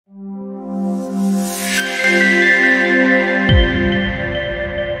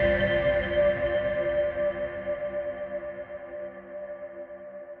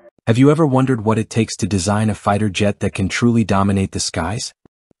Have you ever wondered what it takes to design a fighter jet that can truly dominate the skies?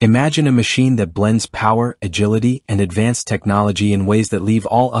 Imagine a machine that blends power, agility, and advanced technology in ways that leave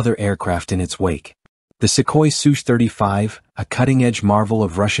all other aircraft in its wake. The Sukhoi Su-35, a cutting-edge marvel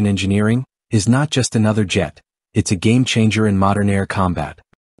of Russian engineering, is not just another jet, it's a game-changer in modern air combat.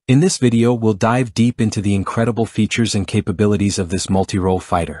 In this video we'll dive deep into the incredible features and capabilities of this multi-role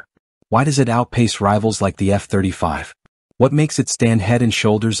fighter. Why does it outpace rivals like the F-35? What makes it stand head and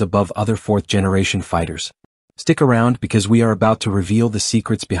shoulders above other fourth-generation fighters? Stick around because we are about to reveal the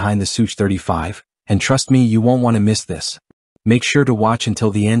secrets behind the Su-35, and trust me, you won't want to miss this. Make sure to watch until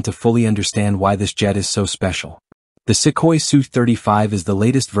the end to fully understand why this jet is so special. The Sukhoi Su-35 is the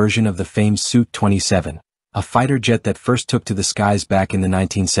latest version of the famed Su-27, a fighter jet that first took to the skies back in the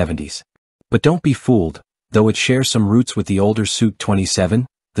 1970s. But don't be fooled, though it shares some roots with the older Su-27,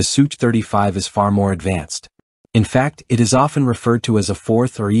 the Su-35 is far more advanced. In fact, it is often referred to as a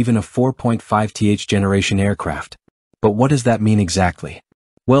fourth or even a 4.5th generation aircraft. But what does that mean exactly?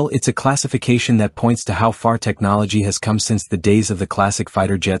 Well, it's a classification that points to how far technology has come since the days of the classic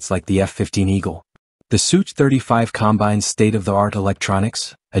fighter jets like the F-15 Eagle. The Su-35 combines state-of-the-art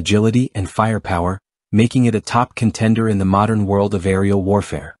electronics, agility, and firepower, making it a top contender in the modern world of aerial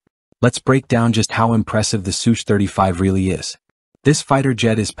warfare. Let's break down just how impressive the Su-35 really is. This fighter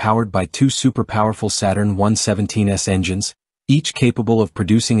jet is powered by two super-powerful Saturn 117S engines, each capable of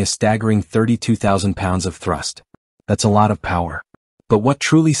producing a staggering 32,000 pounds of thrust. That's a lot of power. But what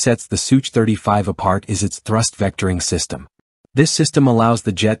truly sets the Su-35 apart is its thrust vectoring system. This system allows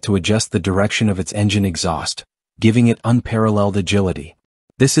the jet to adjust the direction of its engine exhaust, giving it unparalleled agility.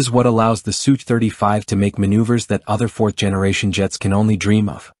 This is what allows the Su-35 to make maneuvers that other fourth-generation jets can only dream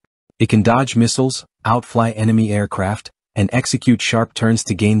of. It can dodge missiles, outfly enemy aircraft, and execute sharp turns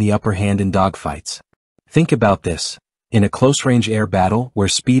to gain the upper hand in dogfights. Think about this. In a close-range air battle where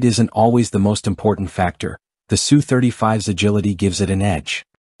speed isn't always the most important factor, the Su-35's agility gives it an edge.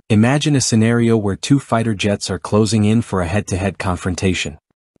 Imagine a scenario where two fighter jets are closing in for a head-to-head confrontation.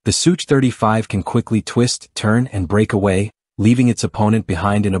 The Su-35 can quickly twist, turn, and break away, leaving its opponent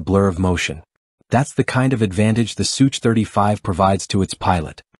behind in a blur of motion. That's the kind of advantage the Su-35 provides to its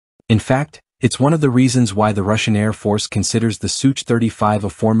pilot. In fact, it's one of the reasons why the Russian Air Force considers the Su-35 a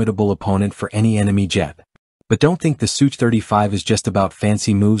formidable opponent for any enemy jet. But don't think the Su-35 is just about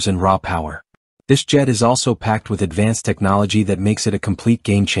fancy moves and raw power. This jet is also packed with advanced technology that makes it a complete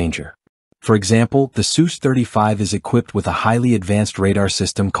game-changer. For example, the Su-35 is equipped with a highly advanced radar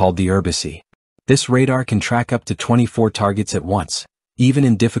system called the Versatility. This radar can track up to 24 targets at once, even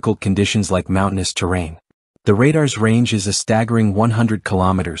in difficult conditions like mountainous terrain. The radar's range is a staggering 100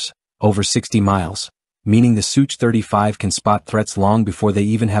 kilometers, over 60 miles, meaning the Su-35 can spot threats long before they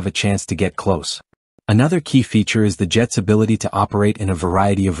even have a chance to get close. Another key feature is the jet's ability to operate in a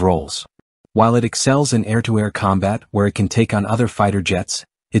variety of roles. While it excels in air-to-air combat where it can take on other fighter jets,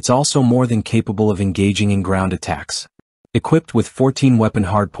 it's also more than capable of engaging in ground attacks. Equipped with 14 weapon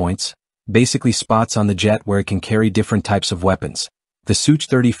hardpoints, basically spots on the jet where it can carry different types of weapons, the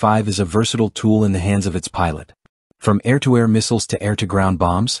Su-35 is a versatile tool in the hands of its pilot. From air-to-air missiles to air-to-ground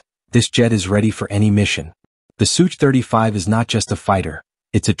bombs, this jet is ready for any mission. The Su-35 is not just a fighter,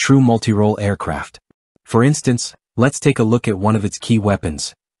 it's a true multi-role aircraft. For instance, let's take a look at one of its key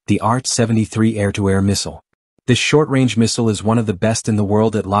weapons, the ART-73 air-to-air missile. This short-range missile is one of the best in the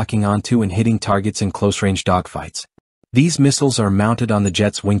world at locking onto and hitting targets in close-range dogfights. These missiles are mounted on the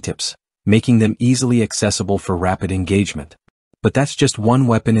jet's wingtips, making them easily accessible for rapid engagement. But that's just one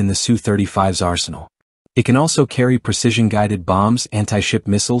weapon in the Su-35's arsenal. It can also carry precision-guided bombs, anti-ship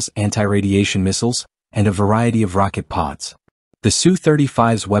missiles, anti-radiation missiles, and a variety of rocket pods. The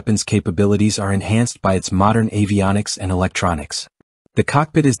Su-35's weapons capabilities are enhanced by its modern avionics and electronics. The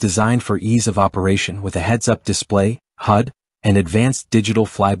cockpit is designed for ease of operation with a heads-up display, HUD, and advanced digital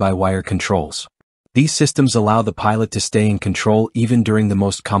fly-by-wire controls. These systems allow the pilot to stay in control even during the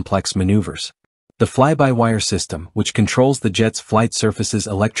most complex maneuvers. The fly-by-wire system, which controls the jet's flight surfaces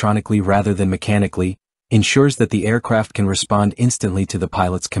electronically rather than mechanically, ensures that the aircraft can respond instantly to the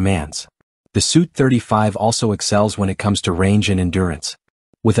pilot's commands. The Su-35 also excels when it comes to range and endurance.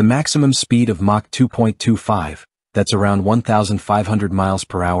 With a maximum speed of Mach 2.25, that's around 1,500 miles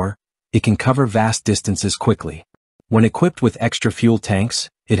per hour, it can cover vast distances quickly. When equipped with extra fuel tanks,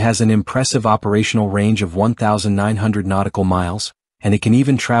 it has an impressive operational range of 1,900 nautical miles, and it can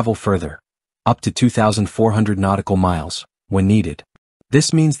even travel further, up to 2,400 nautical miles, when needed.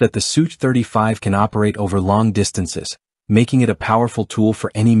 This means that the Su-35 can operate over long distances, making it a powerful tool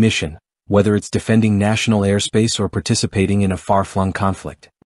for any mission, whether it's defending national airspace or participating in a far-flung conflict.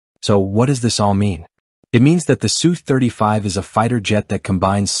 So what does this all mean? It means that the Su-35 is a fighter jet that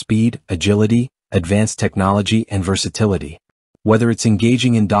combines speed, agility, advanced technology, and versatility. Whether it's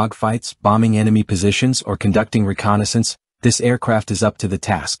engaging in dogfights, bombing enemy positions, or conducting reconnaissance, this aircraft is up to the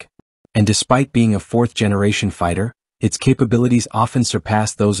task. And despite being a fourth-generation fighter, its capabilities often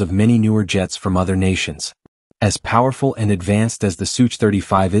surpass those of many newer jets from other nations. As powerful and advanced as the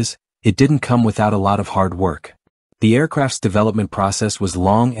Su-35 is, it didn't come without a lot of hard work. The aircraft's development process was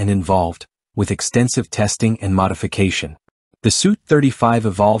long and involved, with extensive testing and modification. The Su-35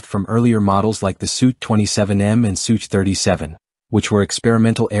 evolved from earlier models like the Su-27M and Su-37, which were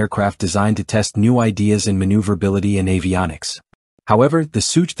experimental aircraft designed to test new ideas in maneuverability and avionics. However, the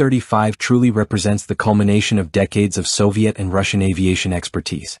Su-35 truly represents the culmination of decades of Soviet and Russian aviation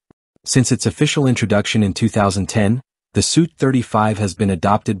expertise. Since its official introduction in 2010, the Su-35 has been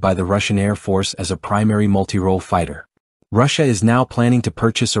adopted by the Russian Air Force as a primary multi-role fighter. Russia is now planning to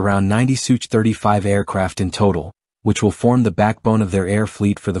purchase around 90 Su-35 aircraft in total, which will form the backbone of their air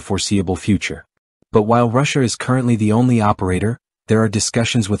fleet for the foreseeable future. But while Russia is currently the only operator, there are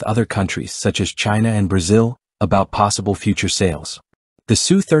discussions with other countries such as China and Brazil about possible future sales. The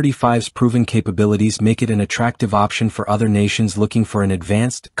Su-35's proven capabilities make it an attractive option for other nations looking for an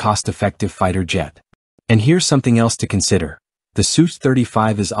advanced, cost-effective fighter jet. And here's something else to consider. The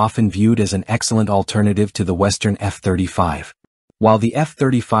Su-35 is often viewed as an excellent alternative to the Western F-35. While the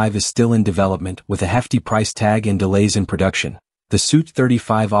F-35 is still in development with a hefty price tag and delays in production, the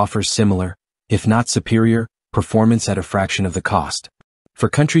Su-35 offers similar, if not superior, performance at a fraction of the cost. For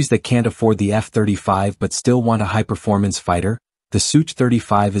countries that can't afford the F-35 but still want a high-performance fighter, the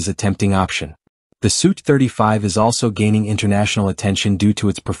Su-35 is a tempting option. The Su-35 is also gaining international attention due to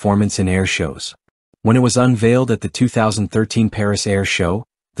its performance in air shows. When it was unveiled at the 2013 Paris Air Show,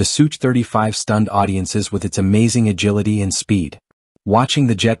 the Su-35 stunned audiences with its amazing agility and speed. Watching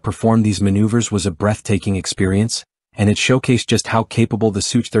the jet perform these maneuvers was a breathtaking experience, and it showcased just how capable the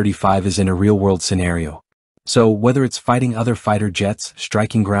Su-35 is in a real-world scenario. So, whether it's fighting other fighter jets,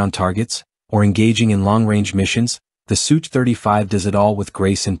 striking ground targets, or engaging in long-range missions, the Su-35 does it all with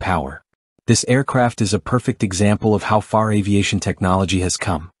grace and power. This aircraft is a perfect example of how far aviation technology has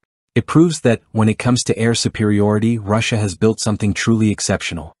come. It proves that, when it comes to air superiority, Russia has built something truly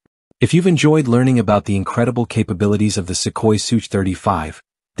exceptional. If you've enjoyed learning about the incredible capabilities of the Sukhoi Su-35,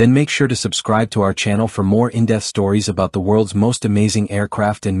 then make sure to subscribe to our channel for more in-depth stories about the world's most amazing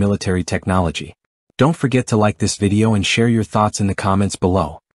aircraft and military technology. Don't forget to like this video and share your thoughts in the comments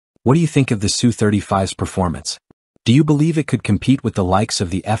below. What do you think of the Su-35's performance? Do you believe it could compete with the likes of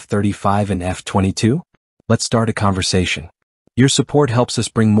the F-35 and F-22? Let's start a conversation. Your support helps us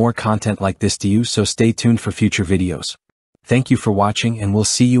bring more content like this to you, so stay tuned for future videos. Thank you for watching, and we'll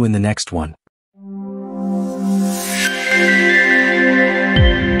see you in the next one.